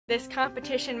This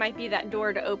competition might be that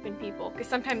door to open people, because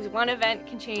sometimes one event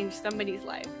can change somebody's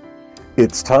life.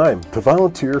 It's time to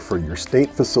volunteer for your state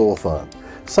Facilithon.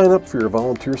 Sign up for your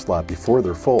volunteer slot before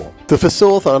they're full. The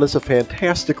Facilithon is a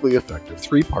fantastically effective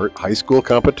 3-part high school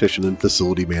competition in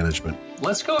facility management.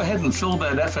 Let's go ahead and fill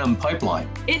that FM pipeline.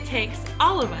 It takes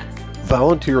all of us.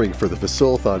 Volunteering for the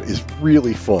Facilithon is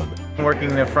really fun. Working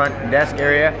in the front desk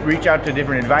area, reach out to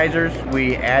different advisors.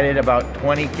 We added about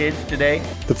 20 kids today.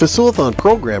 The Facilithon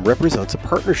program represents a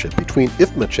partnership between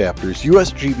IFMA chapters,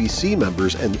 USGBC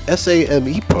members, and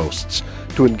SAME posts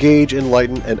to engage,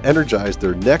 enlighten, and energize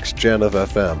their next gen of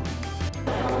FM.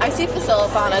 I see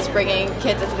Facilithon as bringing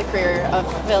kids into the career of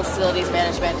facilities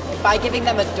management by giving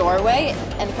them a doorway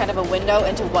and kind of a window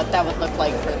into what that would look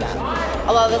like for them.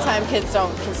 A lot of the time kids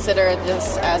don't consider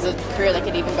this as a career they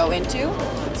could even go into.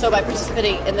 So by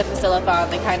participating in the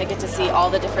Facilithon, they kind of get to see all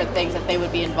the different things that they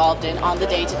would be involved in on the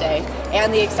day-to-day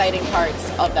and the exciting parts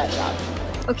of that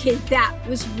job. Okay, that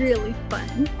was really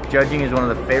fun. Judging is one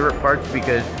of the favorite parts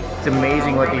because it's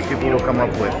amazing what these people will come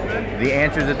up with. The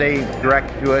answers that they direct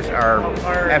to us are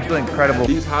absolutely incredible.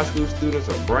 These high school students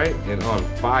are bright and on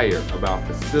fire about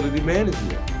facility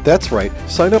management. That's right,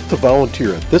 sign up to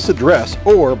volunteer at this address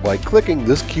or by clicking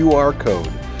this QR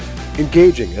code.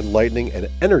 Engaging, enlightening, and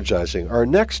energizing our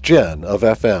next gen of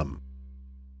FM.